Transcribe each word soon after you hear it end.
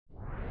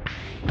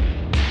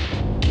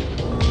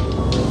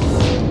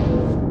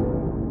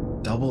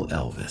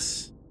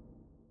Elvis.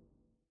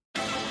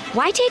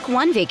 Why take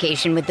one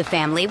vacation with the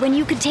family when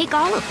you could take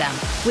all of them?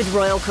 With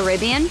Royal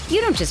Caribbean, you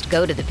don't just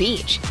go to the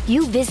beach.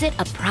 You visit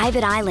a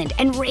private island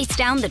and race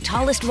down the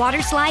tallest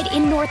water slide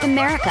in North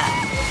America.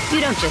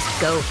 You don't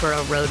just go for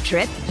a road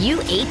trip. You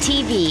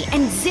ATV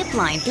and zip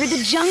line through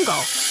the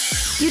jungle.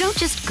 You don't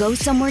just go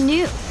somewhere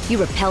new.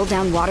 You rappel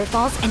down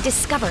waterfalls and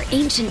discover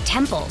ancient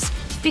temples.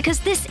 Because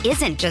this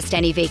isn't just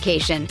any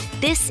vacation.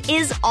 This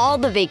is all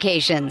the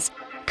vacations.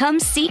 Come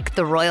seek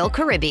the Royal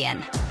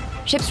Caribbean.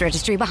 Ships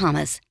Registry,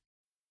 Bahamas.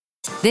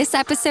 This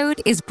episode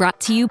is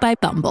brought to you by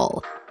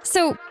Bumble.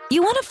 So,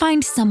 you want to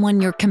find someone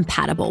you're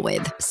compatible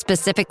with,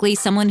 specifically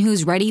someone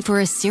who's ready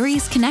for a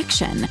serious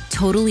connection,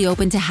 totally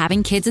open to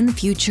having kids in the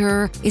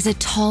future, is a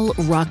tall,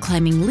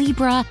 rock-climbing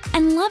Libra,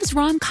 and loves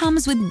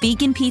rom-coms with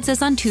vegan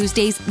pizzas on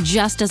Tuesdays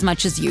just as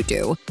much as you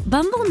do.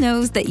 Bumble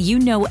knows that you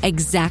know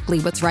exactly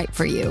what's right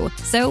for you.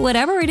 So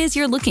whatever it is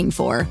you're looking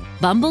for,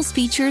 Bumble's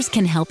features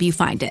can help you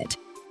find it.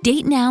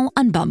 Date now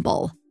on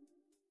Bumble.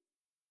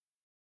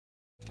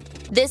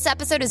 This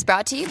episode is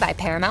brought to you by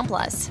Paramount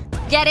Plus.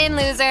 Get in,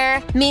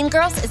 loser! Mean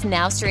Girls is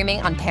now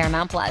streaming on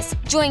Paramount Plus.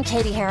 Join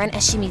Katie Heron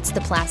as she meets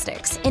the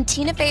plastics in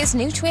Tina Fey's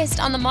new twist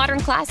on the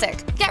modern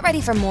classic. Get ready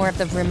for more of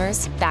the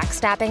rumors,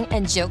 backstabbing,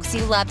 and jokes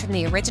you loved from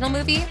the original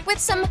movie with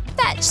some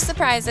fetch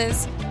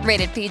surprises.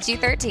 Rated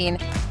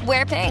PG-13.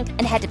 Wear pink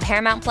and head to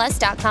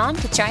ParamountPlus.com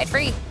to try it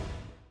free.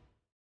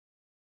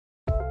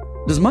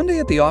 Does Monday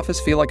at the office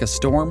feel like a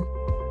storm?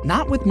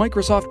 Not with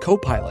Microsoft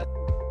Copilot.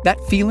 That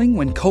feeling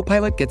when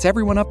Copilot gets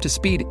everyone up to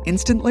speed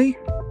instantly?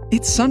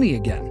 It's sunny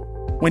again.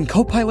 When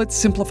Copilot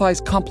simplifies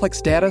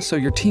complex data so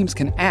your teams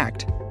can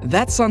act,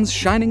 that sun's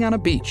shining on a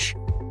beach.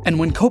 And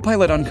when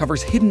Copilot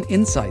uncovers hidden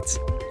insights,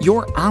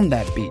 you're on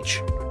that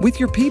beach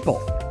with your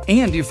people,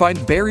 and you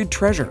find buried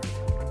treasure.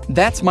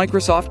 That's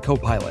Microsoft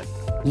Copilot.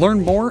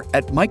 Learn more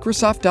at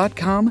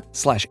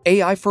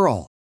Microsoft.com/AI for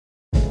all.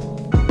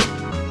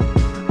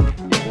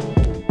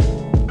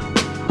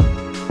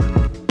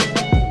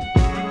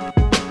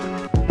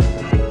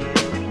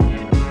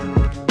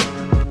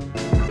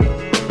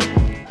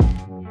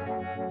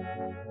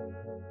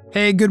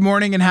 Hey, good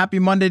morning and happy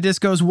Monday,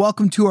 Discos.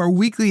 Welcome to our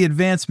weekly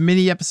advanced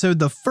mini episode,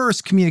 the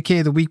first communique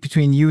of the week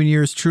between you and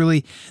yours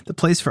truly, the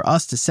place for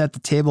us to set the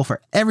table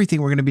for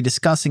everything we're going to be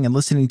discussing and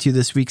listening to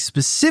this week,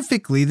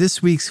 specifically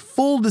this week's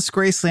full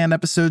Disgraceland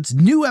episodes,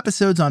 new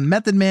episodes on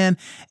Method Man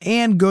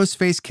and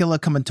Ghostface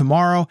Killah coming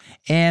tomorrow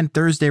and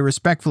Thursday,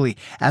 respectively,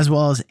 as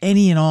well as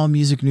any and all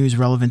music news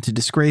relevant to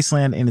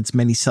Disgraceland and its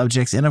many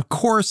subjects. And of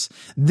course,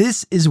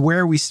 this is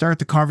where we start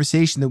the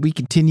conversation that we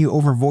continue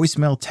over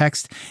voicemail,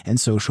 text, and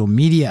social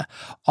media.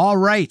 All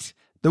right.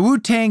 The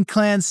Wu-Tang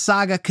Clan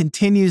saga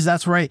continues.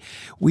 That's right.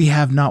 We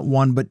have not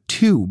one, but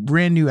two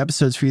brand new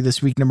episodes for you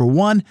this week. Number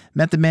one,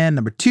 Method Man.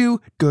 Number two,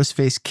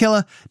 Ghostface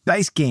Killah.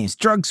 Dice games,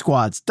 drug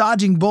squads,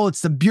 dodging bullets,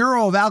 the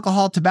Bureau of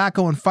Alcohol,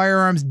 Tobacco, and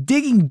Firearms,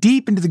 digging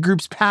deep into the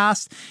group's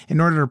past in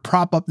order to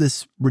prop up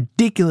this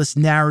ridiculous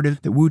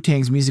narrative that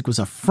Wu-Tang's music was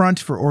a front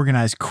for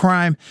organized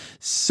crime.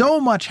 So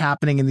much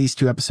happening in these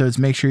two episodes.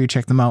 Make sure you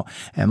check them out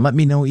and let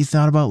me know what you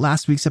thought about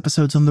last week's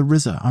episodes on the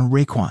RZA, on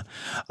Raekwon.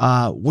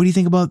 What do you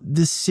think about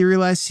this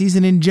serialized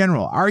season in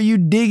general? Are you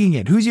digging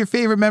it? Who's your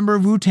favorite member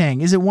of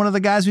Wu-Tang? Is it one of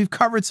the guys we've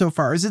covered so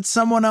far? Is it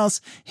someone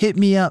else? Hit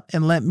me up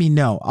and let me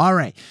know. All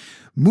right.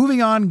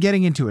 Moving on,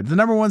 getting into it. The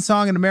number one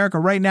song in America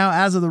right now,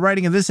 as of the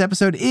writing of this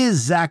episode,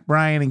 is Zach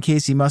Bryan and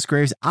Casey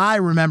Musgraves' I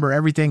Remember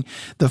Everything.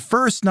 The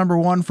first number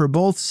one for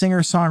both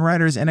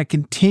singer-songwriters and a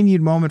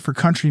continued moment for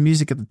country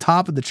music at the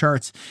top of the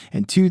charts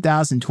in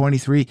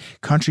 2023.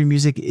 Country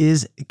music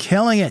is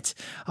killing it.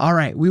 All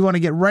right, we want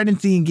to get right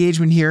into the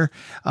engagement here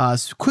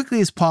as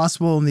quickly as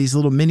possible in these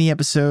little mini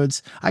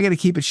episodes. I got to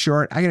keep it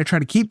short. I got to try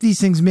to keep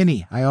these things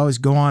mini. I always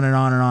go on and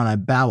on and on. I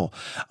babble.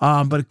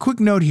 But a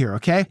quick note here,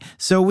 okay?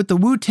 So with the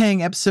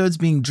Wu-Tang episodes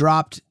being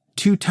dropped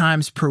 2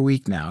 times per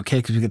week now, okay?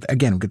 Because we get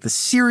the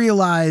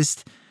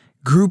serialized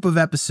group of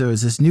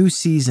episodes, this new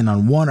season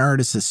on one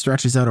artist that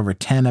stretches out over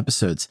 10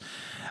 episodes.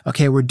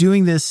 Okay, we're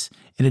doing this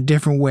in a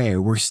different way.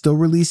 We're still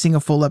releasing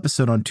a full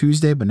episode on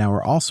Tuesday, but now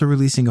we're also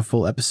releasing a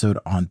full episode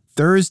on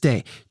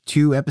Thursday.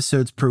 2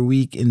 episodes per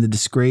week in the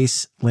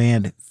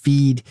Disgraceland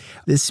feed.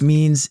 This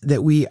means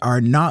that we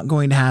are not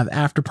going to have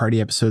after party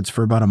episodes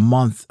for about a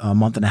month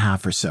and a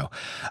half or so.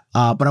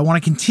 But I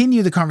want to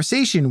continue the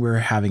conversation we're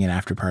having an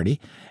after party.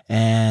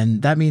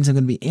 And that means I'm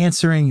going to be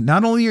answering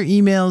not only your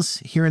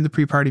emails here in the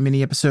pre-party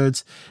mini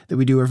episodes that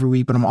we do every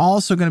week, but I'm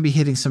also going to be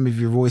hitting some of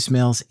your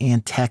voicemails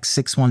and text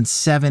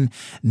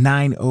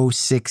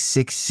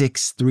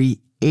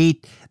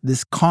 617-906-6638.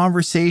 This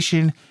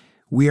conversation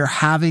we are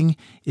having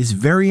is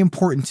very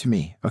important to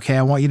me. Okay.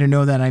 I want you to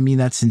know that. I mean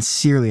that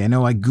sincerely. I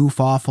know I goof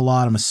off a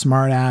lot. I'm a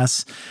smart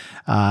ass.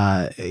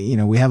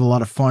 We have a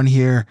lot of fun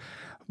here,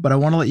 but I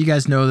want to let you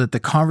guys know that the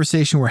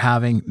conversation we're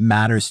having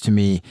matters to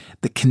me.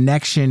 The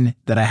connection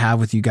that I have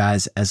with you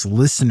guys as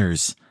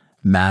listeners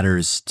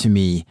matters to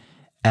me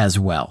as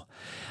well.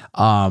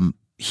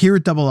 Here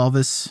at Double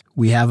Elvis,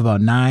 we have about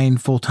 9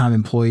 full-time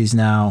employees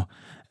now.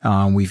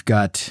 We've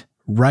got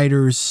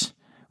writers,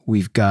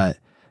 we've got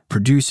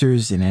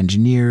producers and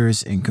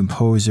engineers and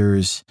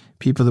composers,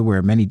 people that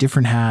wear many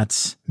different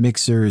hats,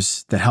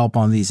 mixers that help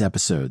on these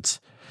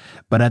episodes.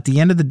 But at the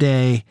end of the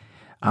day,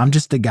 I'm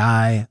just a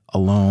guy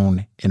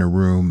alone in a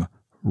room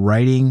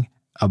writing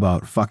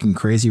about fucking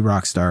crazy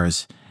rock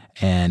stars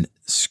and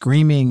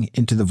screaming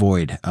into the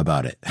void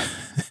about it.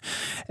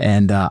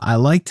 And I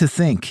like to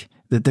think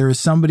that there is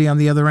somebody on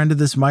the other end of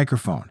this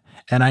microphone.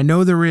 And I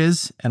know there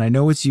is, and I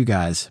know it's you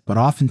guys, but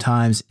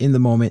oftentimes in the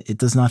moment, it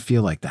does not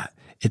feel like that.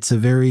 It's a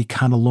very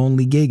kind of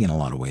lonely gig in a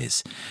lot of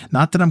ways.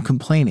 Not that I'm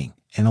complaining.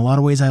 In a lot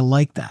of ways, I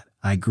like that.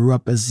 I grew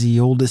up as the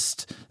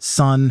oldest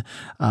son.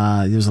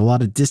 There's a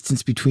lot of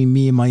distance between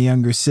me and my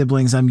younger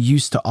siblings. I'm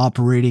used to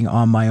operating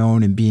on my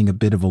own and being a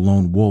bit of a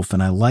lone wolf.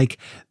 And I like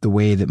the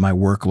way that my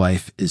work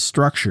life is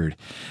structured.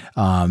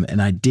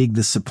 And I dig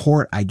the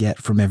support I get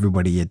from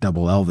everybody at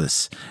Double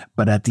Elvis.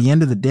 But at the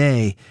end of the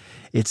day,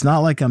 it's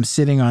not like I'm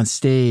sitting on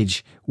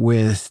stage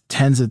with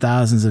tens of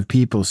thousands of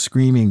people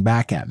screaming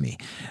back at me.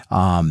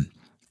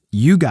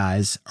 You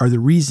guys are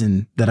the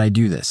reason that I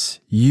do this.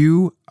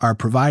 You are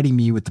providing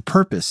me with the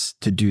purpose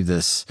to do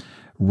this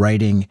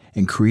writing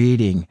and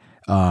creating.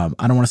 I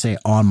don't want to say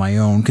on my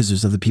own because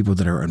there's other people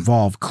that are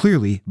involved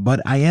clearly, but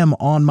I am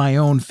on my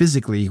own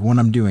physically when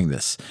I'm doing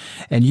this.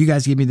 And you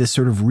guys give me this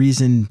sort of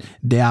raison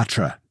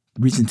d'etre,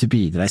 reason to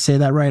be. Did I say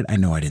that right? I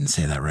know I didn't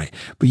say that right,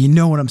 but you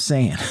know what I'm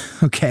saying,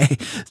 okay?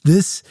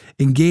 This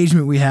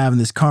engagement we have in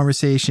this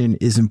conversation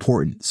is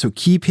important. So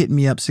keep hitting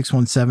me up,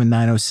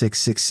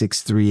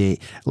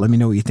 617-906-6638. Let me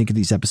know what you think of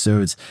these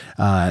episodes.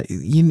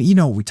 You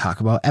know what we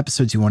talk about,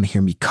 episodes you want to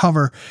hear me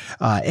cover,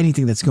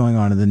 anything that's going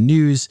on in the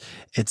news,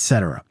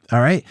 etc. All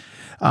right?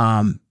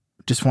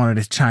 Just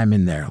wanted to chime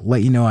in there,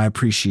 let you know I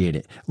appreciate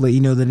it. Let you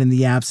know that in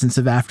the absence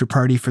of after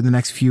party for the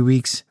next few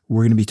weeks,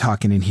 we're going to be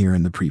talking in here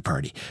in the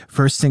pre-party.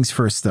 First things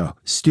first, though,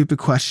 stupid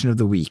question of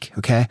the week,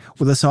 okay?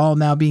 With us all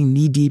now being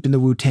knee-deep in the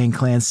Wu-Tang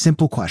Clan,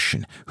 simple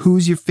question.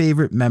 Who's your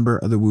favorite member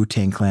of the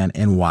Wu-Tang Clan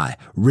and why?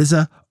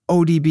 RZA,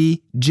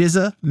 ODB,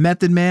 GZA,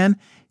 Method Man?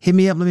 Hit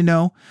me up, let me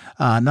know.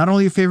 Not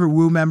only your favorite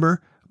Wu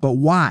member, but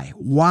why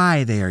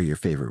they are your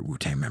favorite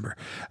Wu-Tang member.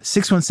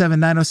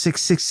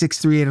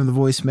 617-906-6638 on the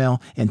voicemail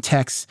and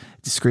text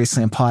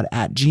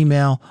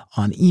disgracelandpod@gmail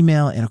on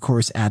email and of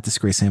course at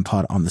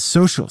disgracelandpod on the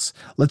socials.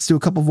 Let's do a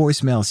couple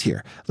voicemails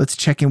here. Let's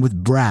check in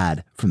with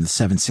Brad from the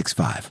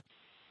 765.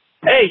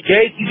 Hey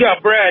Jake, you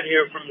got Brad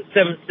here from the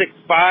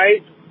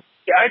 765.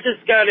 Yeah, I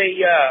just got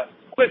a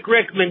quick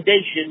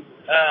recommendation.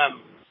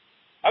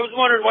 I was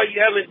wondering why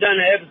you haven't done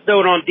an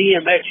episode on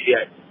DMX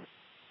yet.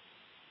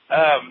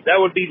 That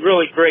would be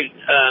really great.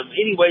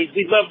 Anyways,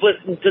 we love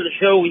listening to the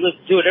show. We listen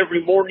to it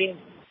every morning.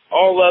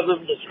 All of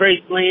them.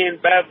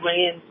 Disgraceland,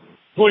 Badland,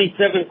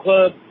 27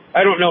 Club.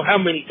 I don't know how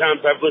many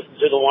times I've listened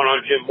to the one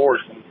on Jim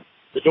Morrison.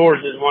 The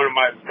Doors is one of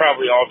my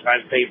probably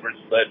all-time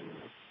favorites, but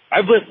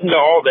I've listened to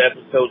all the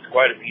episodes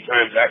quite a few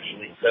times,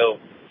 actually. So,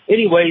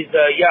 anyways,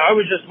 yeah, I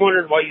was just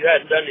wondering why you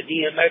hadn't done a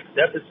DMX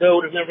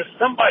episode, and there was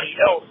somebody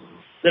else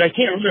that I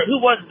can't remember.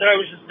 Who was it that I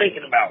was just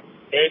thinking about?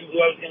 And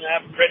who I was going to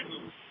have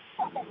written.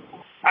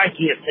 I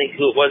can't think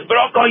who it was, but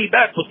I'll call you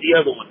back with the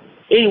other one.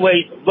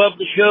 Anyways, love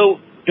the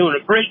show. Doing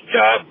a great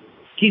job.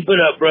 Keep it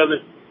up,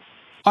 brother.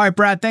 All right,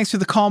 Brad, thanks for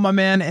the call, my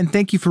man, and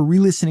thank you for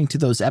re-listening to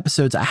those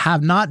episodes. I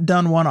have not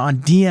done one on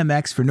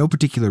DMX for no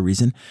particular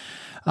reason,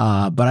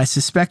 but I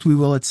suspect we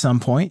will at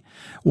some point.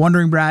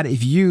 Wondering, Brad,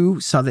 if you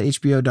saw the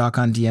HBO doc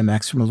on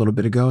DMX from a little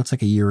bit ago. It's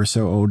like a year or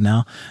so old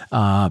now,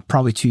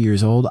 probably 2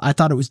 years old. I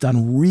thought it was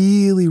done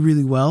really,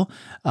 really well.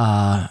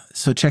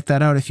 So check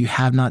that out if you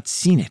have not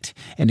seen it.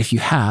 And if you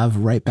have,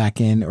 write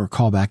back in or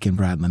call back in,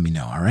 Brad, let me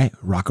know. All right.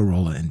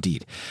 Rockarola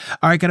indeed.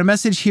 All right. Got a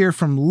message here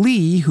from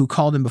Lee, who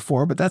called in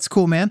before, but that's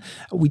cool, man.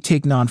 We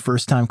take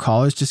non-first time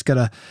callers. Just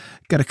gotta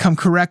come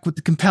correct with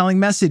the compelling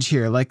message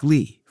here, like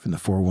Lee from the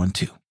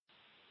 412.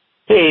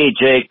 Hey,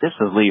 Jake, this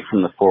is Lee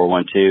from the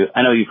 412.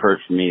 I know you've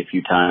heard from me a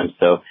few times,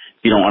 so if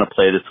you don't want to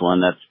play this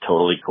one, that's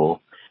totally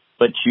cool.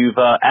 But you've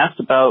asked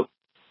about,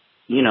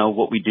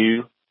 what we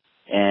do,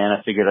 and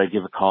I figured I'd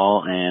give a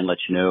call and let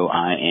you know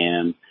I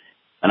am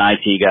an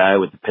IT guy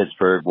with the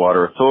Pittsburgh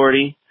Water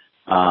Authority,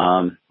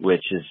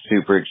 which is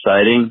super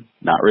exciting.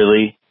 Not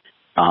really.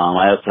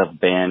 I also have a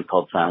band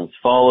called Silence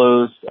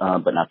Follows,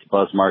 but not the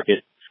Buzz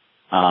Market.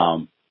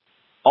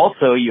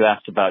 Also, you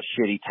asked about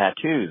shitty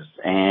tattoos,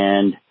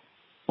 and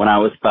when I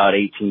was about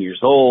 18 years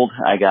old,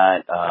 I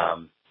got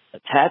a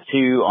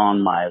tattoo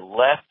on my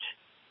left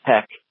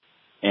pec,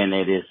 and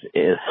it is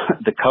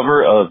the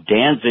cover of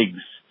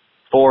Danzig's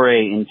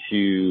foray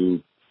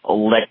into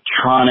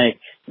electronic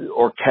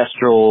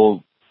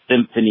orchestral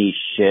symphony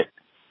shit,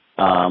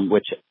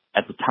 which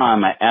at the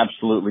time I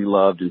absolutely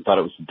loved and thought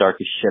it was the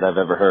darkest shit I've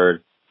ever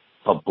heard,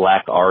 called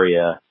Black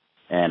Aria.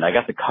 And I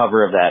got the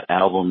cover of that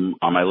album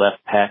on my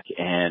left pec,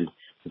 and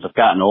as I've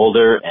gotten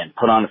older and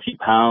put on a few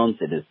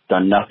pounds, it has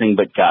done nothing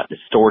but got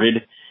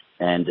distorted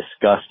and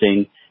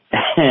disgusting.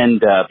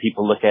 And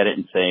people look at it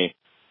and say,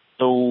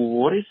 "So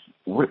what is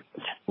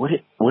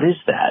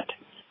that?"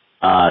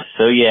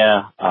 So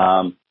yeah,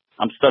 I'm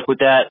stuck with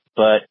that,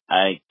 but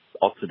I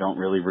also don't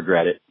really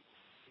regret it.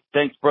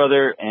 Thanks,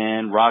 brother,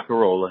 and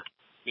rock-a-rolla.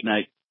 Good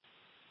night.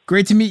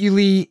 Great to meet you,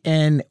 Lee.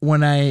 And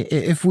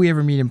if we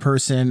ever meet in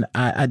person,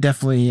 I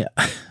definitely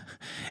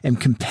am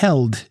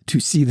compelled to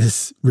see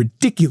this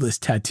ridiculous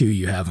tattoo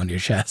you have on your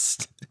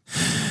chest.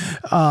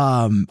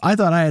 I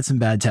thought I had some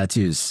bad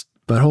tattoos,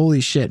 but holy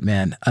shit,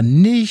 man. A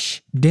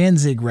niche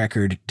Danzig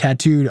record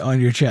tattooed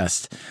on your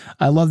chest.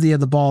 I love that you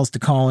had the balls to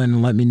call in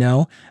and let me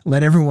know.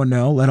 Let everyone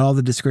know. Let all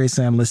the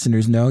Disgraceland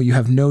listeners know. You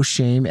have no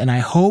shame. And I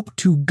hope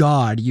to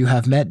God you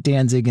have met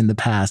Danzig in the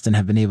past and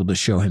have been able to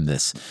show him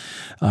this.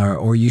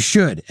 Or you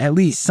should, at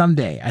least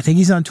someday. I think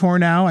he's on tour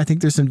now. I think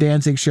there's some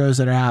Danzig shows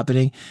that are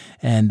happening.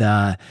 And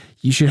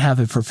you should have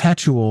a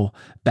perpetual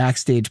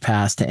backstage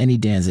pass to any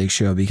Danzig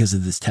show because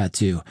of this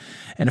tattoo.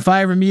 And if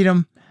I ever meet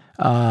him,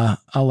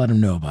 I'll let him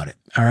know about it.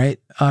 All right.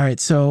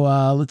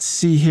 So let's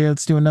see here.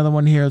 Let's do another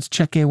one here. Let's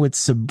check in with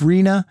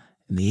Sabrina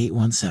in the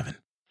 817.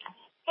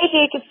 Hey,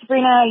 Jake, it's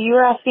Sabrina. You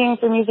were asking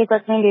for music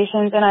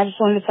recommendations, and I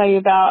just wanted to tell you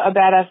about a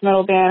badass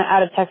metal band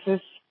out of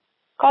Texas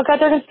called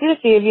Cutthroat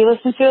Conspiracy. If you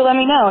listen to it, let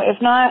me know. If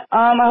not,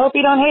 I hope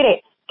you don't hate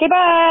it. Okay,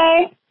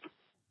 bye.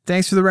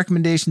 Thanks for the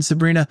recommendation,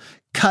 Sabrina.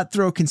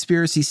 Cutthroat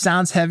Conspiracy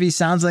sounds heavy,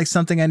 sounds like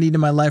something I need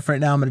in my life right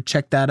now. I'm going to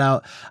check that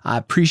out. I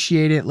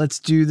appreciate it. Let's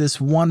do this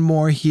one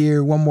more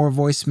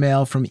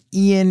voicemail from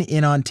Ian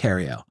in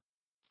Ontario.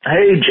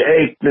 Hey,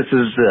 Jake, this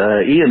is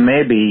Ian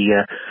Maybe.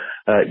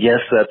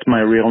 Yes, that's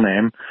my real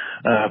name.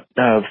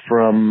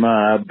 From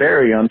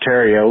Barrie,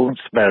 Ontario.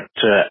 It's about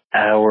an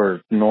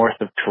hour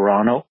north of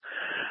Toronto.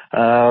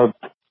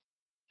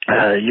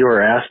 You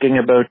were asking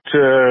about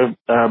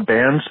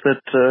bands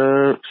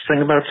that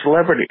sing about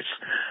celebrities.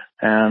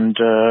 And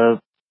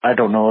I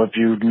don't know if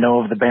you know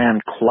of the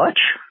band Clutch,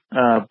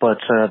 but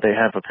they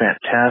have a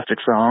fantastic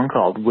song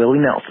called Willie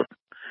Nelson.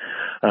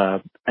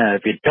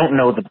 If you don't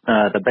know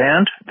the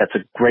band, that's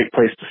a great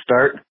place to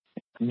start.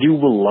 You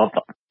will love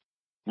them.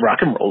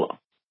 Rock and roll.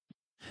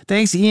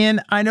 Thanks,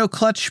 Ian. I know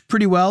Clutch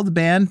pretty well, the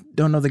band.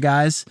 Don't know the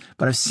guys,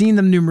 but I've seen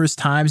them numerous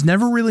times,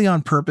 never really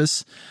on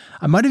purpose.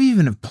 I might have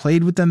even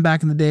played with them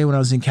back in the day when I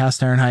was in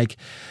Cast Iron Hike.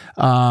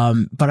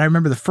 But I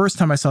remember the first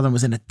time I saw them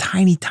was in a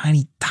tiny,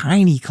 tiny,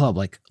 tiny club,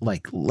 like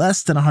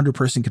less than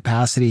 100-person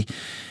capacity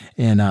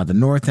in the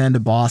north end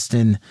of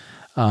Boston.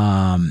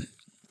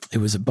 It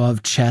was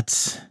above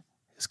Chet's.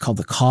 It's called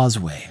the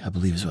Causeway, I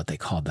believe is what they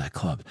called that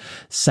club.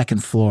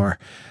 Second floor.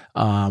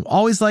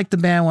 Always liked the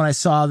band when I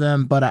saw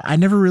them, but I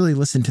never really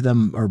listened to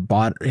them or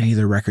bought any of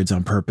their records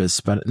on purpose.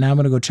 But now I'm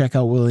going to go check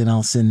out Willie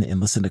Nelson and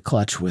listen to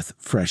Clutch with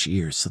fresh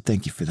ears. So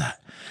thank you for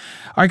that.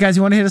 All right, guys,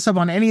 you want to hit us up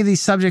on any of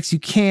these subjects, you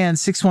can.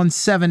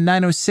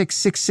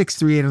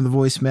 617-906-6638 on the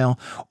voicemail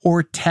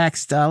or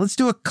text. Let's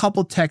do a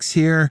couple texts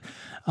here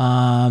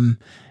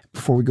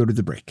before we go to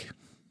the break.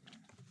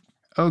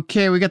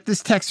 Okay, we got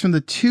this text from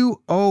the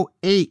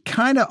 208,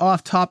 kind of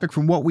off topic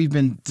from what we've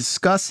been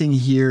discussing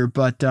here,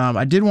 but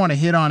I did want to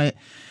hit on it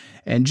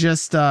and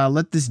just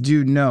let this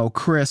dude know.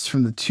 Chris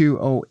from the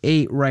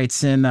 208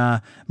 writes in,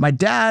 my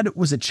dad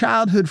was a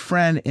childhood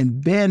friend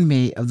and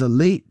bandmate of the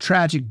late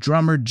tragic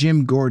drummer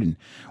Jim Gordon.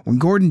 When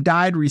Gordon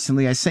died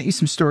recently, I sent you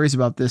some stories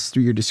about this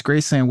through your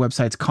Disgraceland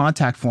website's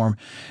contact form.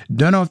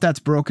 Don't know if that's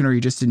broken or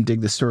you just didn't dig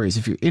the stories.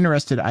 If you're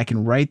interested, I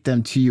can write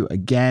them to you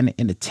again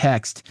in a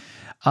text.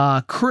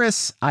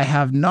 Chris, I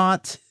have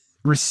not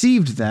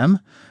received them.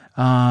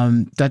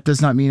 That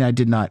does not mean I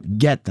did not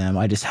get them.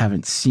 I just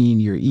haven't seen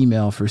your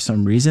email for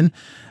some reason.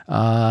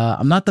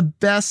 I'm not the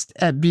best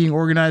at being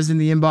organized in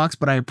the inbox,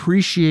 but I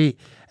appreciate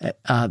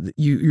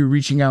you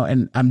reaching out,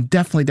 and I'm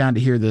definitely down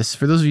to hear this.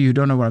 For those of you who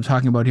don't know what I'm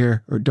talking about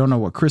here, or don't know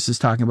what Chris is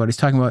talking about, he's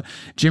talking about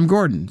Jim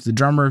Gordon, the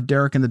drummer of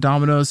Derek and the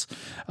Dominoes,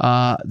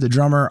 the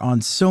drummer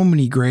on so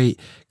many great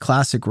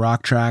classic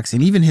rock tracks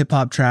and even hip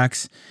hop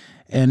tracks.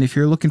 And if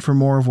you're looking for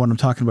more of what I'm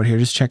talking about here,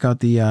 just check out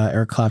the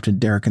Eric Clapton,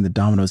 Derek and the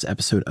Dominoes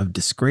episode of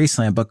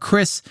Disgraceland. But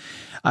Chris,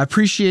 I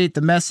appreciate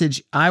the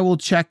message. I will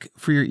check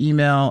for your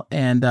email,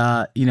 and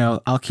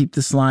I'll keep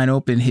this line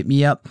open. Hit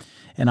me up,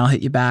 and I'll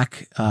hit you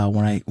back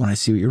when I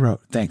see what you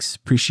wrote. Thanks,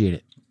 appreciate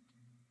it.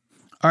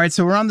 All right,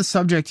 so we're on the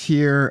subject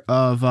here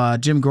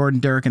of Jim Gordon,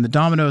 Derek and the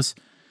Dominoes.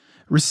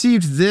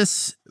 Received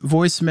this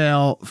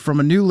voicemail from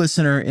a new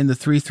listener in the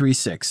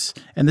 336,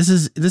 and this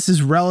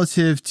is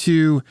relative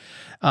to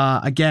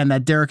again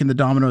that Derek and the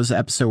Dominoes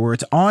episode where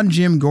it's on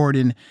Jim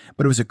Gordon,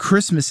 but it was a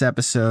Christmas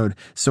episode.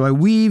 So I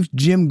weaved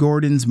Jim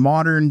Gordon's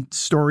modern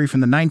story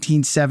from the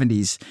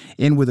 1970s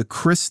in with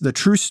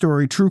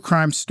the true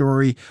crime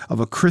story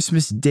of a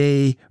Christmas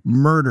Day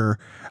murder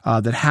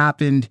that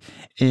happened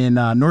in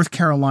North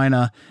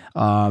Carolina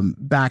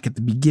back at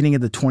the beginning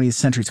of the 20th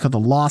century. It's called the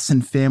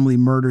Lawson Family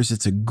Murders.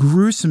 It's a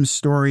gruesome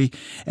story.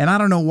 And I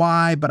don't know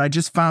why, but I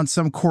just found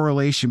some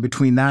correlation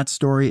between that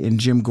story and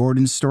Jim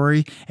Gordon's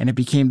story, and it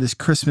became this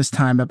Christmas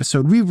time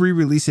episode. We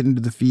re-release it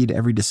into the feed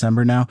every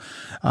December now,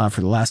 for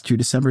the last 2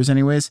 Decembers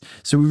anyways.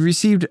 So we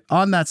received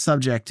on that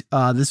subject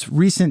this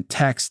recent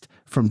text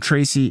from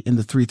Tracy in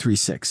the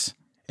 336.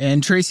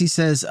 And Tracy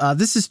says,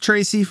 this is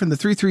Tracy from the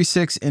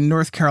 336 in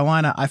North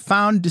Carolina. I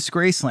found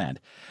Disgraceland.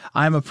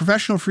 I'm a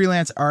professional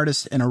freelance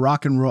artist and a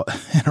rock and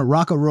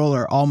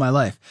roller all my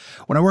life.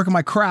 When I work on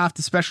my craft,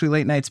 especially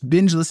late nights,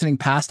 binge listening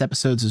past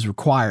episodes is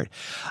required.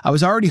 I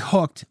was already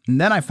hooked, and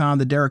then I found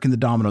the Derek and the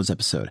Dominoes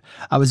episode.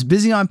 I was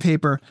busy on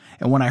paper,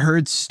 and when I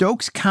heard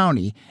Stokes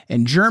County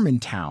and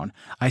Germantown,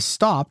 I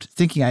stopped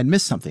thinking I'd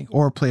missed something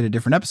or played a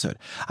different episode.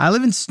 I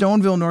live in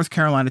Stoneville, North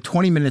Carolina,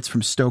 20 minutes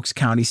from Stokes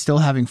County, still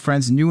having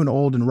friends new and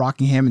old in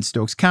Rockingham and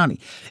Stokes County.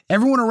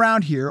 Everyone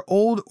around here,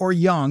 old or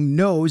young,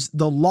 knows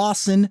the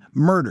Lawson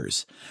murders.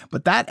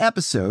 But that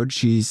episode,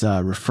 she's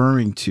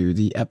referring to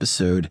the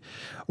episode,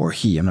 or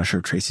he, I'm not sure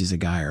if Tracy's a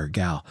guy or a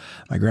gal.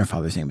 My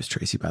grandfather's name was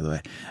Tracy, by the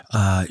way.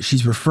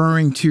 She's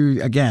referring to,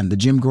 again, the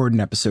Jim Gordon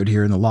episode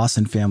here in the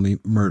Lawson family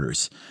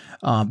murders.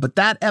 But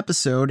that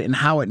episode and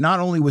how it not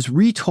only was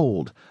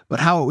retold, but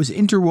how it was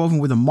interwoven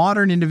with a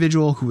modern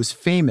individual who was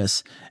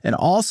famous and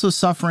also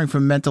suffering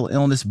from mental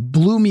illness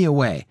blew me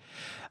away.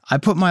 I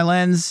put my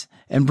lens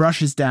and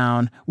brushes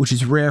down, which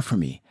is rare for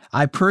me.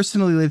 I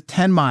personally live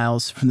 10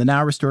 miles from the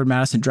now restored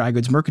Madison Dry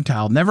Goods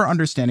Mercantile, never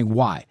understanding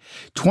why.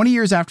 20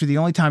 years after the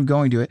only time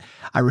going to it,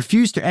 I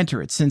refuse to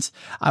enter it since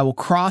I will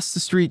cross the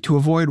street to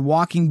avoid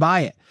walking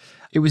by it.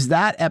 It was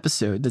that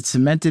episode that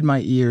cemented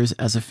my ears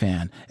as a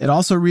fan. It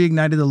also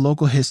reignited the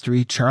local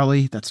history.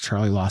 That's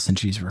Charlie Lawson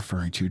she's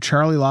referring to.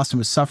 Charlie Lawson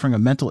was suffering a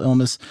mental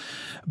illness,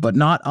 but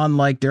not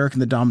unlike Derek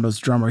and the Dominoes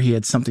drummer, he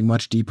had something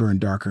much deeper and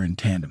darker in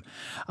tandem.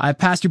 I've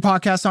passed your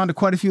podcast on to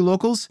quite a few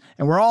locals,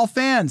 and we're all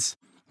fans.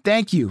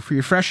 Thank you for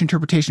your fresh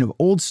interpretation of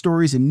old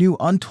stories and new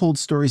untold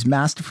stories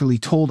masterfully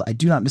told. I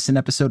do not miss an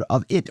episode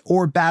of it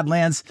or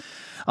Badlands,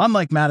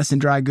 unlike Madison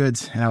Dry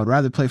Goods, and I would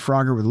rather play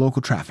Frogger with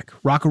local traffic.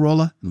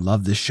 Rockarola,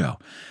 love this show.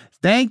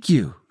 Thank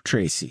you,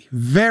 Tracy.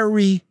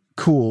 Very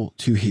cool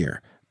to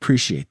hear.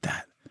 Appreciate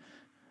that.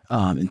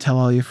 And tell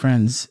all your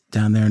friends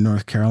down there in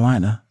North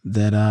Carolina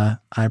that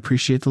I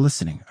appreciate the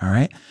listening. All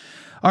right.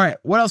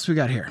 What else we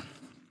got here?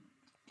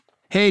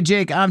 Hey,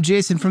 Jake, I'm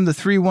Jason from the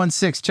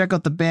 316. Check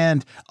out the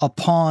band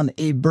Upon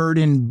a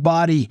Burdened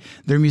Body.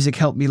 Their music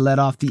helped me let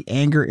off the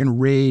anger and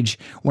rage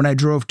when I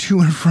drove to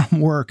and from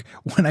work,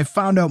 when I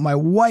found out my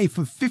wife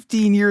of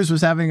 15 years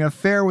was having an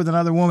affair with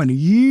another woman.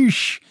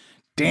 Yeesh.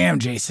 Damn,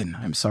 Jason.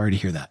 I'm sorry to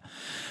hear that.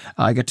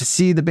 I got to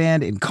see the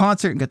band in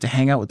concert and got to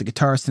hang out with the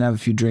guitarist and have a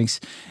few drinks,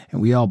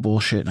 and we all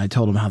bullshit, and I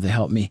told him how they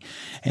helped me,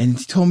 and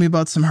he told me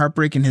about some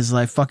heartbreak in his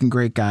life. Fucking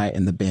great guy,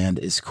 and the band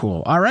is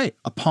cool. All right,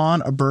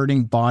 Upon a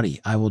Burning Body.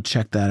 I will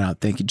check that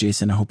out. Thank you,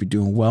 Jason. I hope you're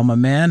doing well, my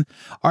man.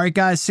 All right,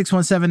 guys,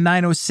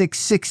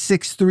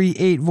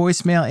 617-906-6638,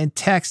 voicemail and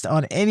text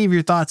on any of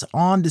your thoughts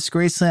on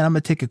Disgraceland. I'm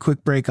going to take a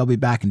quick break. I'll be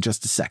back in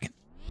just a second.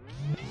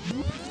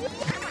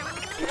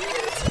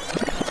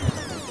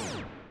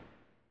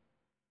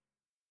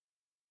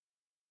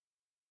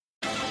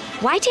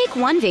 Why take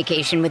one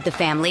vacation with the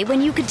family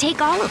when you could take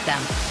all of them?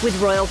 With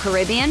Royal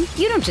Caribbean,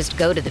 you don't just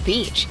go to the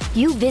beach.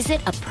 You visit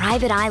a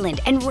private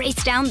island and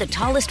race down the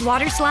tallest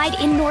water slide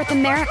in North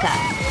America.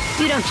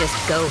 You don't just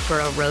go for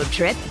a road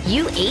trip.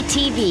 You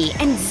ATV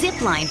and zip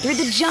line through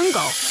the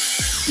jungle.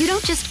 You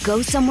don't just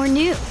go somewhere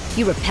new.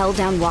 You rappel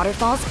down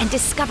waterfalls and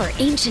discover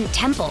ancient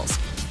temples.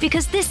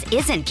 Because this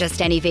isn't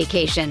just any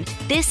vacation.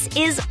 This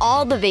is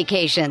all the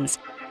vacations.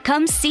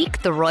 Come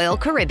seek the Royal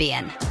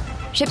Caribbean.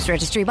 Ships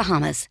Registry,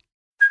 Bahamas.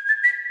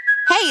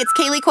 Hey, it's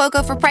Kaylee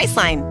Cuoco for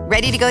Priceline.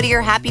 Ready to go to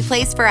your happy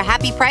place for a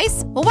happy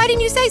price? Well, why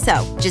didn't you say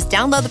so? Just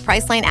download the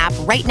Priceline app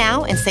right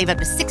now and save up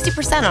to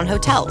 60% on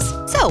hotels.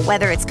 So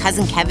whether it's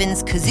Cousin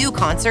Kevin's Kazoo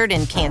Concert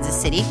in Kansas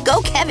City,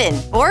 go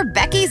Kevin, or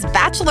Becky's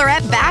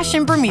Bachelorette Bash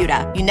in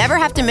Bermuda, you never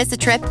have to miss a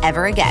trip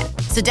ever again.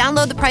 So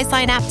download the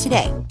Priceline app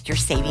today. Your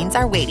savings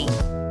are waiting.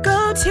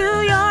 Go to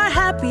your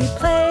happy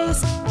place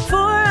for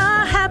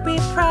a happy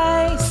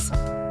price.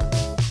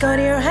 Go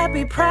to your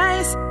happy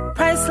price,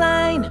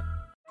 Priceline.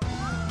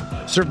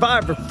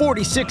 Survivor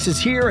 46 is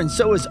here, and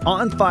so is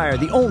On Fire,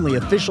 the only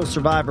official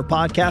Survivor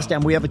podcast,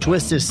 and we have a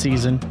twist this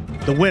season.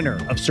 The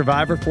winner of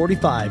Survivor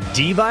 45,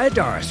 Dee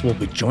Valladares, will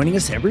be joining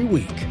us every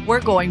week. We're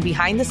going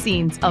behind the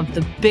scenes of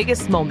the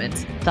biggest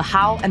moments, the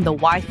how and the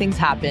why things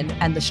happen,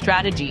 and the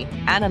strategy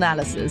and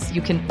analysis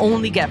you can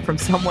only get from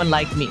someone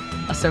like me,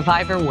 a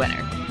Survivor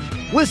winner.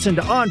 Listen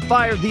to On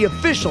Fire, the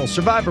official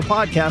Survivor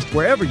podcast,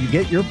 wherever you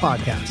get your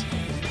podcasts.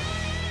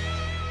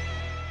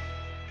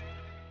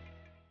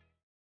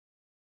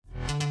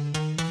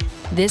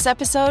 This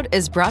episode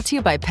is brought to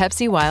you by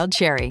Pepsi Wild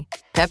Cherry.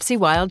 Pepsi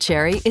Wild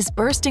Cherry is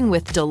bursting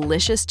with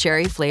delicious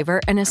cherry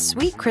flavor and a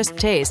sweet, crisp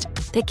taste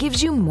that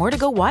gives you more to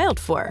go wild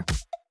for.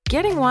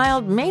 Getting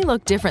wild may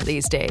look different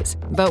these days,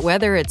 but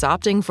whether it's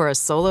opting for a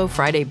solo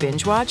Friday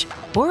binge watch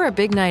or a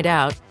big night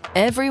out,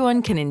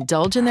 everyone can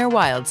indulge in their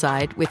wild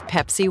side with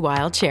Pepsi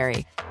Wild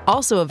Cherry.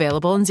 Also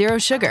available in Zero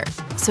Sugar.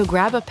 So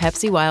grab a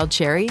Pepsi Wild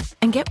Cherry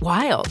and get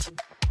wild.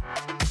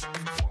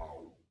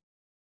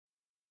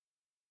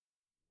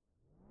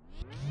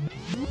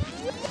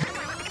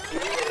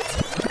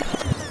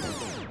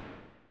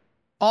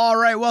 All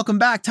right, welcome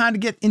back. Time to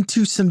get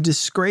into some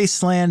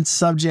Disgraceland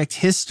subject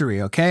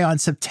history, okay? On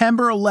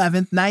September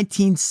 11th,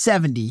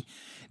 1970,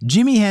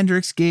 Jimi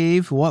Hendrix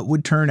gave what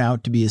would turn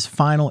out to be his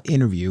final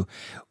interview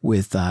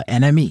with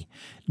NME,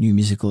 New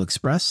Musical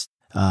Express.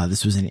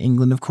 This was in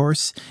England, of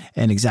course,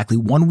 and exactly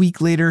 1 week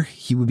later,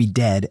 he would be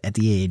dead at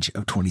the age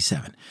of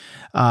 27.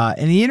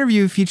 And the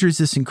interview features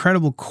this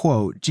incredible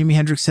quote. Jimi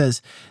Hendrix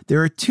says,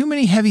 "There are too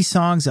many heavy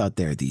songs out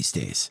there these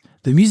days.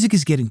 The music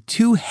is getting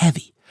too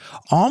heavy,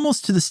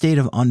 almost to the state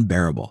of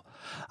unbearable.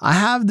 I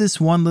have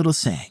this one little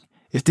saying,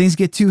 if things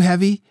get too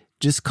heavy,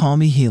 just call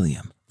me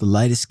helium, the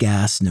lightest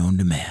gas known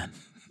to man."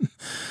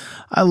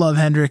 I love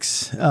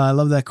Hendrix. I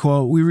love that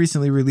quote. We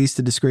recently released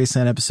a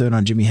Disgraceland episode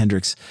on Jimi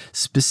Hendrix,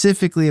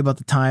 specifically about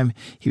the time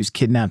he was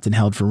kidnapped and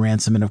held for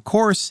ransom. And of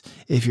course,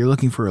 if you're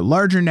looking for a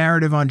larger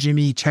narrative on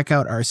Jimi, check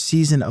out our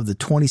season of the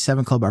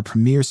 27 Club, our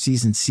premiere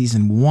season,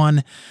 season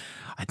 1.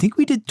 I think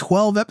we did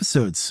 12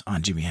 episodes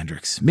on Jimi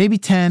Hendrix, maybe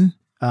 10.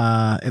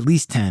 At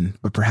least 10,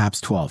 but perhaps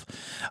 12.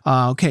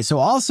 Okay, so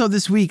also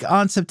this week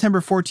on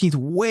September 14th,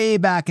 way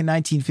back in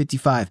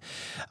 1955,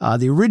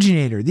 the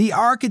originator, the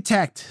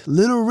architect,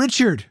 Little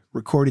Richard,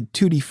 recorded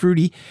Tutti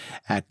Frutti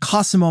at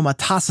Cosimo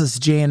Matassa's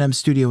J&M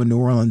studio in New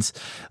Orleans.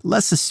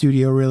 Less a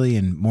studio, really,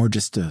 and more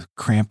just a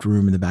cramped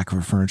room in the back of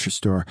a furniture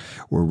store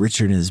where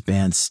Richard and his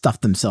band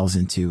stuffed themselves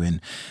into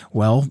and,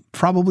 well,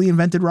 probably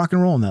invented rock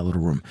and roll in that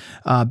little room.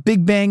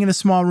 Big bang in a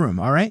small room,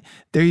 all right?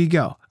 There you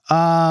go.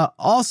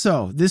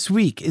 Also, this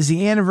week is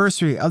the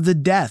anniversary of the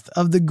death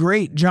of the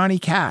great Johnny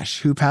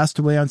Cash, who passed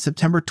away on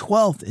September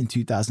 12th in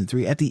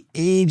 2003 at the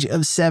age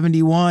of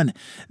 71.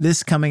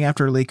 This coming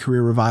after a late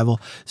career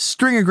revival.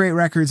 String of great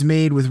records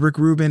made with Rick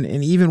Rubin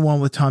and even one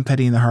with Tom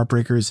Petty and the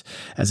Heartbreakers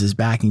as his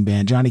backing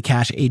band. Johnny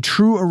Cash, a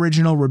true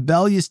original,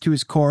 rebellious to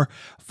his core,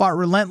 fought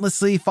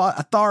relentlessly, fought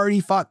authority,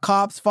 fought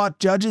cops, fought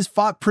judges,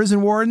 fought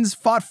prison wardens,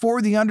 fought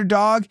for the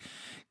underdog.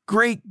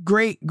 Great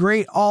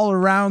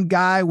all-around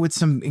guy with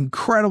some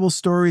incredible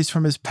stories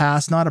from his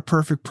past. Not a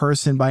perfect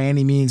person by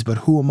any means, but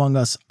who among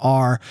us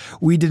are?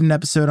 We did an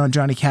episode on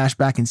Johnny Cash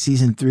back in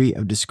season 3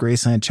 of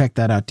Disgraceland. Check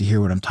that out to hear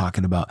what I'm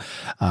talking about.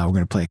 We're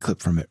going to play a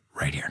clip from it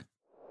right here.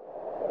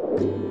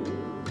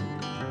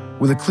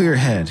 With a clear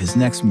head, his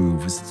next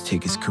move was to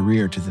take his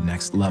career to the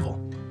next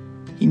level.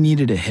 He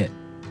needed a hit.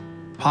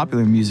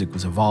 Popular music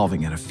was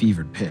evolving at a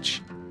fevered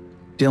pitch.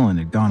 Dylan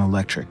had gone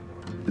electric.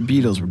 The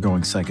Beatles were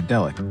going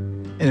psychedelic.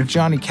 And if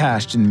Johnny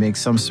Cash didn't make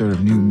some sort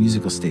of new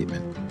musical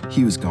statement,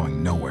 he was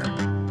going nowhere.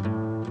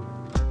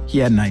 He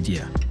had an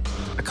idea,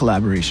 a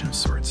collaboration of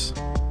sorts,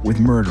 with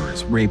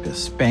murderers,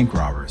 rapists, bank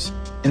robbers,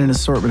 and an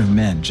assortment of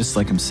men just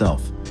like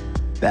himself.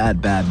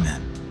 Bad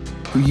men,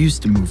 who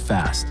used to move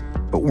fast,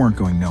 but weren't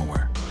going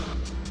nowhere.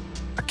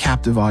 A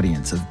captive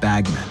audience of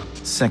bagmen,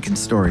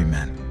 second-story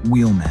men,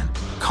 wheelmen,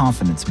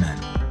 confidence men,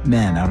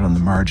 men out on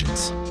the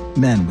margins,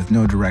 men with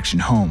no direction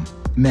home,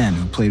 men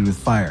who played with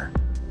fire.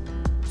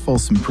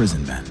 Folsom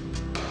Prison men.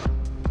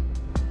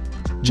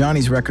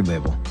 Johnny's record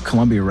label,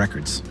 Columbia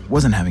Records,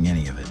 wasn't having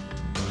any of it.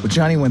 But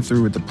Johnny went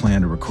through with the plan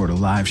to record a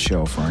live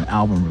show for an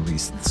album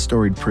release at the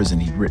storied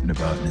prison he'd written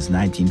about in his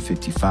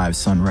 1955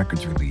 Sun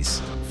Records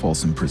release,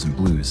 Folsom Prison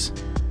Blues.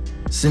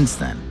 Since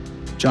then,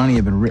 Johnny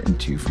had been written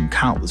to from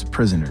countless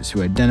prisoners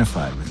who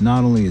identified with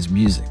not only his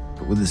music,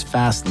 but with his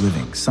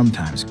fast-living,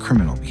 sometimes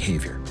criminal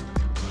behavior.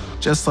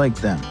 Just like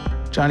them,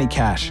 Johnny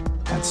Cash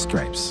had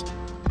stripes.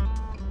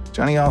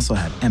 Johnny also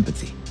had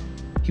empathy.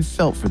 He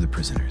felt for the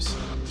prisoners.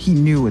 He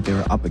knew what they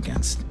were up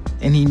against,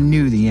 and he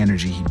knew the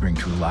energy he'd bring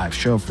to a live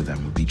show for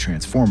them would be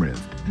transformative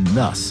and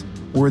thus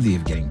worthy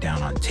of getting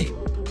down on tape.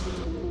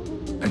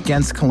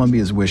 Against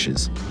Columbia's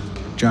wishes,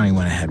 Johnny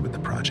went ahead with the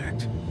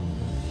project.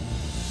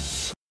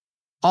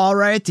 All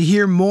right, to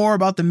hear more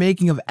about the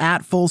making of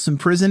At Folsom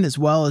Prison, as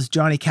well as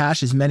Johnny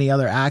Cash's many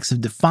other acts of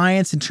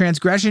defiance and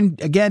transgression,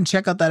 again,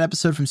 check out that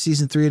episode from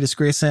season 3 of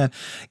Disgraceland.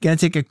 Gonna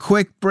take a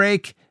quick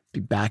break. Be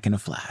back in a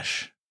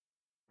flash.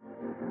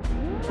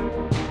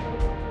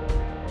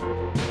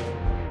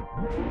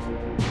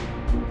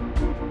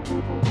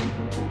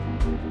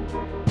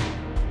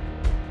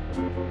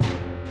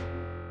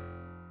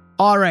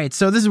 All right,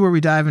 so this is where we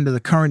dive into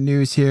the current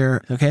news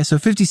here. Okay, so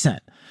 50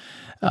 Cent.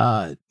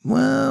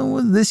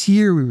 This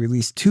year we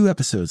released 2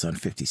 episodes on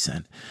 50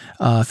 Cent.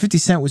 50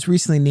 Cent was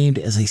recently named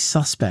as a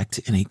suspect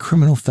in a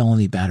criminal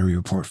felony battery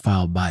report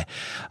filed by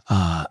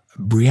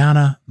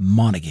Brianna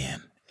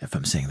Monaghan, if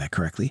I'm saying that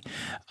correctly.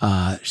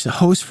 She's a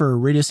host for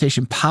radio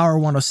station Power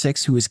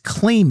 106 who is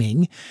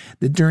claiming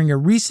that during a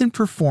recent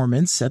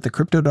performance at the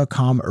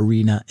Crypto.com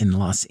Arena in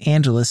Los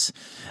Angeles,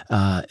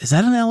 is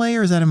that in LA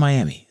or is that in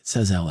Miami? It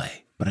says LA.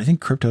 But I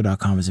think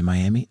Crypto.com is in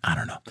Miami. I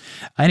don't know.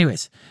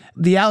 Anyways,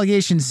 the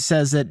allegation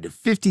says that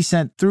 50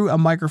 Cent threw a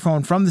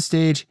microphone from the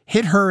stage,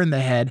 hit her in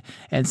the head,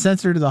 and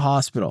sent her to the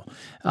hospital.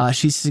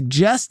 She's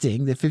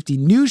suggesting that 50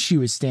 knew she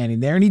was standing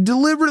there, and he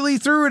deliberately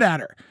threw it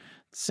at her.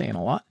 Saying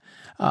a lot.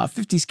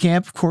 50's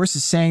camp, of course,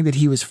 is saying that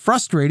he was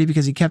frustrated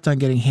because he kept on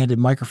getting handed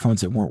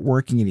microphones that weren't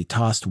working, and he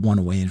tossed one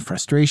away in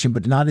frustration,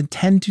 but did not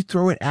intend to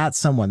throw it at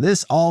someone.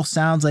 This all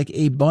sounds like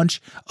a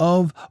bunch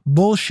of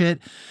bullshit.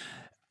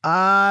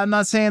 I'm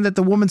not saying that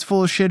the woman's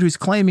full of shit who's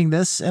claiming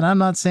this, and I'm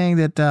not saying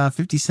that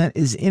 50 Cent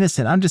is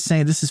innocent. I'm just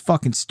saying this is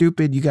fucking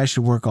stupid. You guys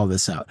should work all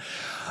this out.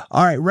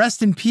 All right,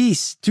 rest in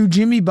peace to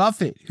Jimmy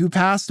Buffett, who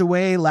passed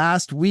away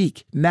last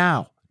week.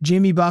 Now,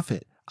 Jimmy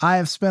Buffett. I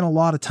have spent a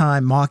lot of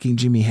time mocking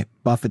Jimmy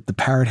Buffett, the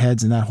parrot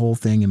heads, and that whole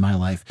thing in my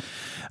life,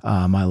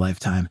 my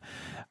lifetime.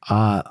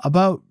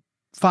 About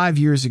 5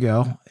 years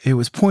ago, it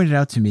was pointed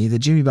out to me that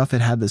Jimmy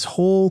Buffett had this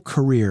whole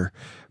career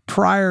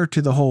prior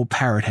to the whole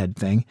parrot head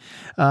thing,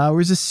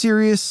 was a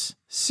serious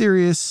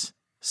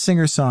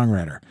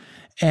singer-songwriter.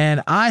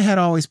 And I had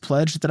always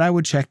pledged that I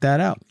would check that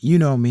out. You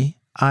know me.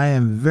 I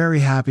am very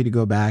happy to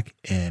go back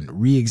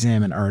and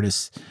re-examine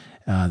artists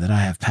that I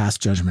have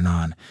passed judgment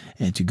on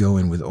and to go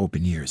in with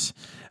open ears.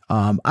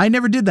 I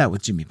never did that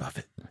with Jimmy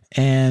Buffett.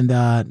 And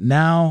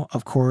now,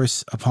 of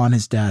course, upon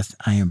his death,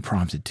 I am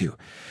prompted to.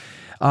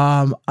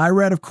 I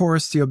read, of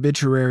course, the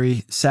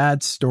obituary,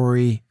 sad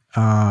story.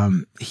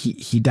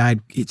 He died.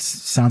 It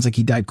sounds like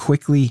he died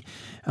quickly,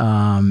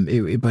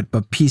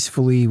 but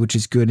peacefully, which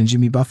is good. And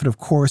Jimmy Buffett, of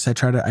course, I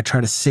try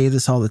to say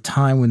this all the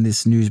time when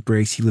this news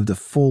breaks. He lived a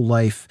full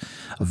life,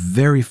 a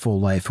very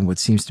full life, and what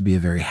seems to be a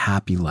very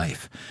happy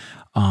life.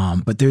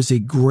 But there's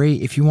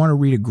if you want to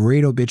read a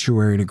great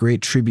obituary and a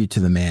great tribute to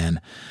the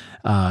man,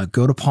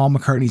 go to Paul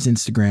McCartney's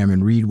Instagram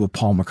and read what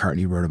Paul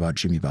McCartney wrote about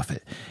Jimmy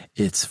Buffett.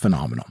 It's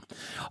phenomenal.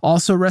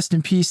 Also, rest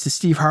in peace to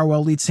Steve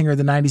Harwell, lead singer of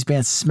the 90s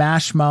band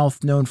Smash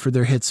Mouth, known for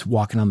their hits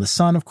Walking on the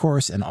Sun, of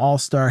course, and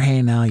All-Star.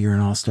 Hey, now you're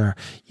an All-Star.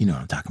 You know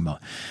what I'm talking about.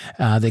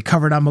 They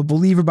covered I'm a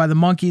Believer by the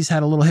Monkees,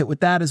 had a little hit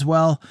with that as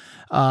well.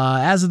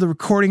 As of the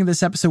recording of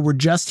this episode, we're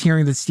just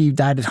hearing that Steve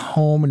died at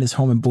home in his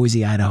home in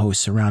Boise, Idaho,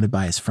 surrounded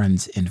by his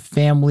friends and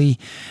family.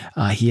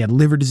 He had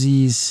liver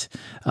disease.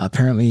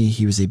 Apparently,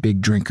 he was a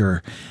big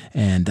drinker.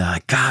 And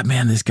God,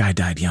 man, this guy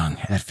died young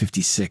at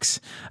 56.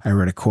 I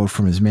read a quote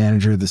from his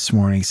manager this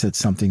morning, said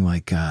something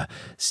like,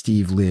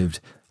 Steve lived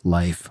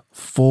life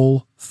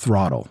full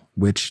throttle,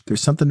 which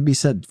there's something to be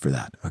said for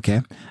that,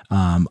 okay?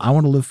 I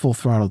want to live full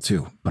throttle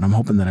too, but I'm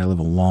hoping that I live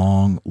a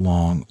long,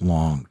 long,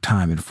 long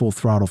time. And full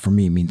throttle for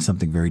me means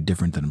something very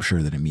different than I'm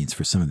sure that it means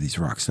for some of these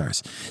rock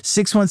stars.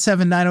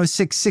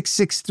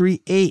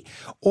 617-906-6638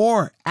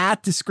 or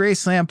at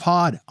Disgraceland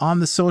Pod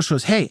on the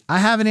socials. Hey, I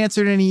haven't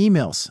answered any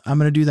emails. I'm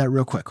going to do that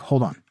real quick.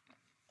 Hold on.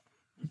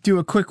 Do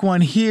a quick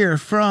one here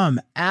from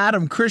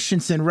Adam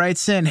Christensen,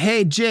 writes in,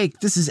 hey,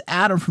 Jake, this is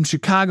Adam from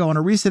Chicago. On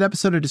a recent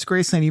episode of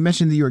Disgraceland, you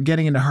mentioned that you were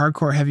getting into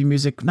hardcore heavy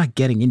music. I'm not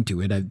getting into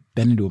it. I've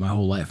been into it my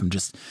whole life. I'm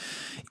just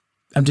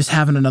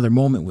having another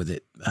moment with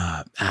it,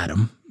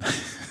 Adam.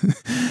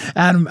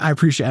 Adam,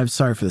 I'm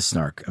sorry for the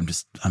snark. I'm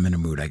in a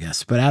mood, I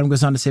guess. But Adam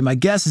goes on to say, my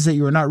guess is that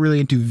you are not really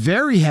into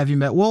very heavy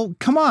metal. Well,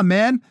 come on,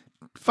 man.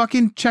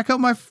 Fucking check out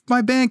my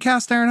band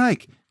Cast Iron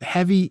Hike.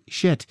 Heavy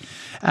shit.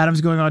 Adam's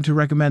going on to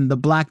recommend the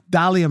Black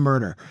Dahlia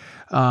Murder.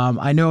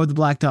 I know the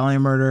Black Dahlia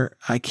Murder.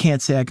 I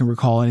can't say I can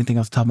recall anything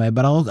off the top of my head,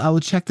 but I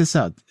will check this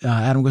out.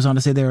 Adam goes on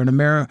to say they're an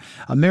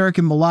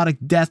American melodic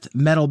death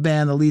metal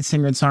band. The lead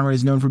singer and songwriter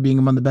is known for being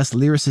among the best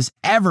lyricists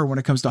ever when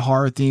it comes to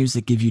horror themes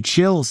that give you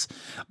chills.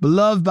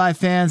 Beloved by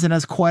fans and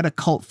has quite a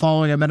cult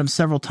following. I met him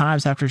several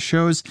times after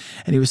shows,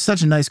 and he was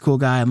such a nice, cool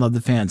guy and loved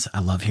the fans.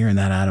 I love hearing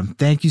that, Adam.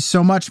 Thank you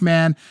so much,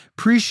 man.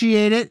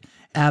 Appreciate it.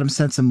 Adam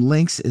sent some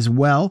links as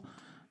well.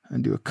 I'll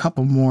do a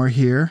couple more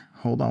here.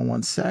 Hold on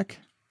one sec.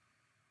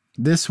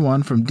 This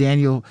one from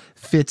Daniel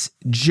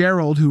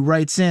Fitzgerald, who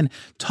writes in,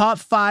 top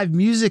 5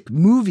 music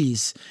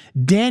movies.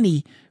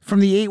 Danny from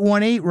the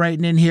 818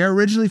 writing in here,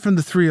 originally from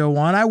the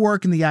 301. I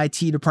work in the IT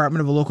department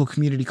of a local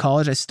community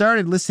college. I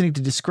started listening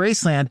to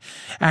Disgraceland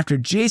after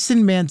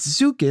Jason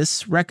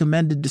Mantzoukas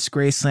recommended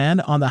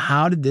Disgraceland on the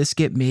How Did This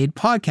Get Made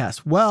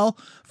podcast. Well,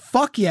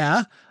 fuck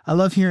yeah. I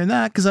love hearing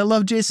that because I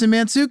love Jason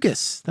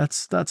Mantzoukas.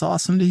 That's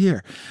awesome to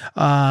hear.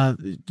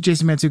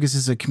 Jason Mantzoukas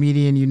is a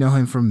comedian. You know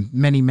him from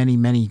many, many,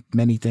 many,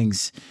 many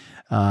things.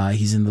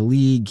 He's in The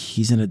League.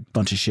 He's in a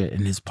bunch of shit.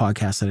 And his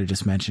podcast that I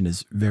just mentioned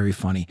is very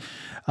funny.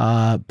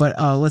 But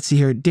let's see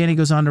here. Danny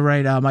goes on to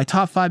write, my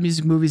top 5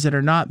 music movies that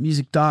are not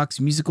music docs,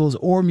 musicals,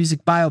 or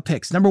music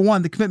biopics. Number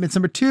 1, The Commitments.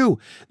 Number 2,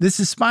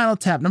 This Is Spinal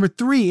Tap. Number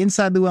 3,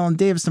 Inside Llewellyn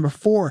Davis. Number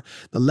 4,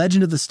 The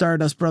Legend of the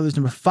Stardust Brothers.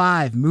 Number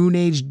 5, Moon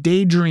Age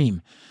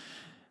Daydream.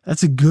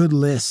 That's a good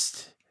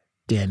list,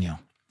 Daniel.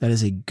 That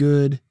is a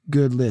good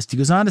list. He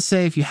goes on to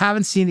say, if you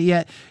haven't seen it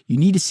yet, you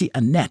need to see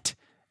Annette,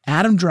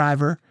 Adam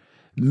Driver,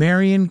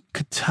 Marion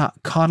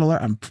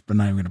Cotillard, I'm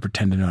not even going to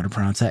pretend to know how to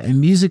pronounce that,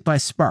 and Music by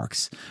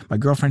Sparks. My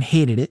girlfriend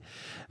hated it,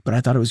 but I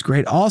thought it was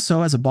great.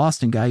 Also, as a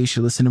Boston guy, you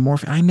should listen to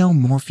Morphine. I know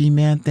Morphine,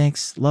 man.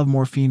 Thanks. Love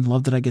Morphine.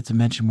 Love that I get to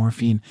mention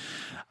Morphine.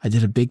 I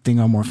did a big thing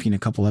on Morphine a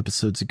couple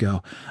episodes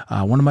ago.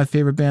 One of my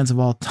favorite bands of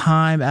all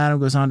time. Adam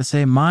goes on to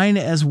say, mine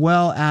as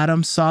well,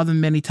 Adam. Saw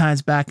them many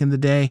times back in the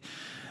day.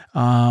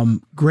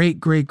 Great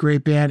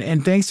band.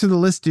 And thanks for the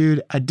list,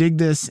 dude. I dig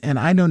this. And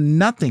I know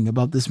nothing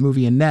about this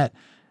movie Annette,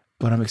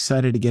 but I'm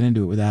excited to get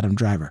into it with Adam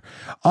Driver.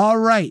 All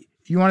right.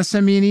 You want to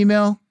send me an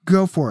email?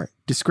 Go for it.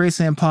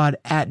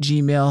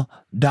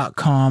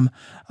 Disgracelandpod@gmail.com.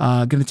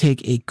 Going to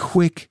take a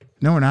quick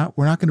No, we're not.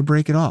 We're not going to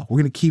break it all. We're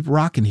going to keep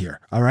rocking here.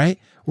 All right.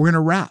 We're going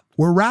to rap.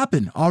 We're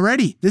rapping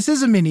already. This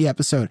is a mini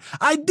episode.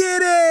 I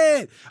did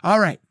it. All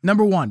right.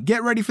 Number 1,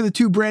 get ready for the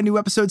 2 brand new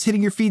episodes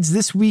hitting your feeds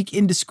this week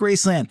in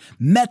Disgraceland.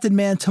 Method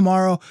Man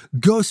tomorrow,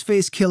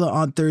 Ghostface Killer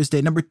on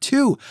Thursday. Number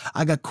 2,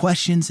 I got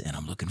questions and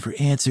I'm looking for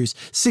answers.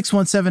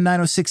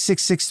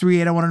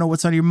 617-906-6638. I want to know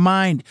what's on your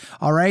mind.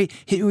 All right.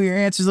 Hit me with your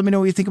answers. Let me know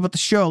what you think about the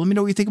show. Let me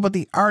know what you think about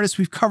the artists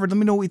we've covered. Let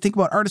me know what you think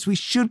about artists we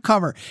should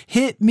cover.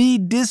 Hit me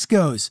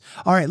discos.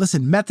 All right.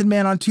 Listen, Method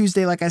Man on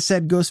Tuesday, like I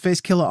said,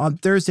 Ghostface Killer on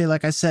Thursday,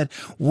 like I said.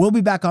 We'll be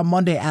back on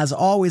Monday, as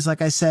always,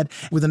 like I said,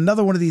 with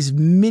another one of these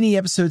mini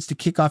episodes to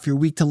kick off your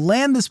week. To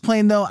land this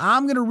plane, though,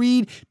 I'm going to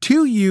read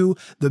to you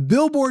the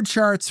Billboard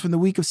charts from the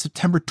week of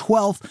September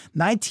 12th,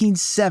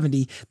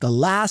 1970, the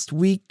last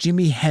week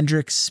Jimi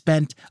Hendrix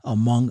spent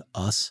among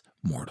us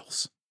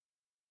mortals.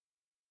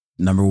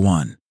 Number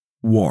 1,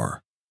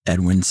 War,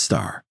 Edwin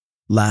Starr.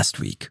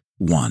 Last week,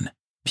 1.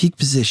 Peak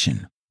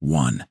position,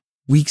 1.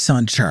 Weeks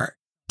on chart,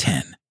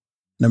 10.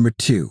 Number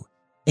 2,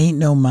 Ain't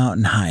No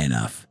Mountain High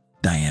Enough,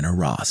 Diana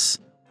Ross.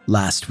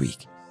 Last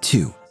week,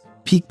 2.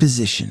 Peak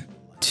position,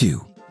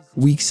 2.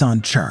 Weeks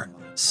on chart,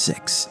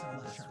 6.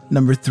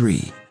 Number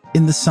 3,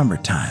 In the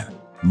Summertime,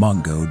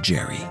 Mungo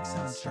Jerry.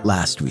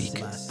 Last week,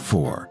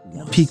 4.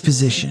 Peak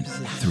position,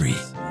 3.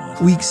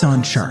 Weeks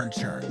on chart,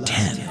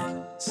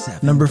 10.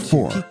 Number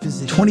 4,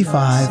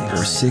 25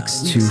 or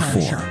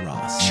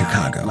 624,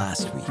 Chicago.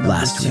 Last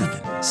week,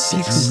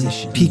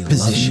 6. Peak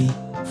position,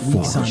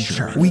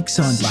 4. Weeks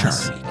on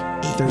chart,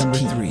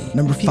 13.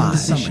 Number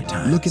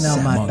 5, Looking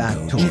Out My Back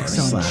Door /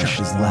 As Long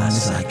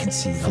As I Can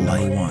See the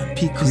Light. 1.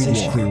 Peak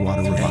position,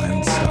 Clearwater Revival.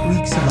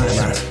 Weeks on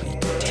last week,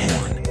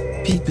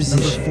 10. Peak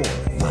position, number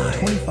 4,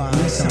 25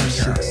 weeks on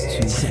chart,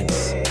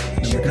 6.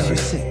 Number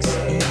 6,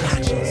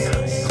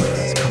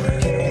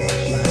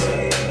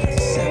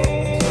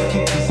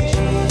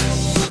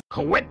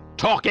 Quit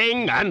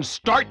talking and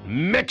start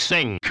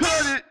mixing.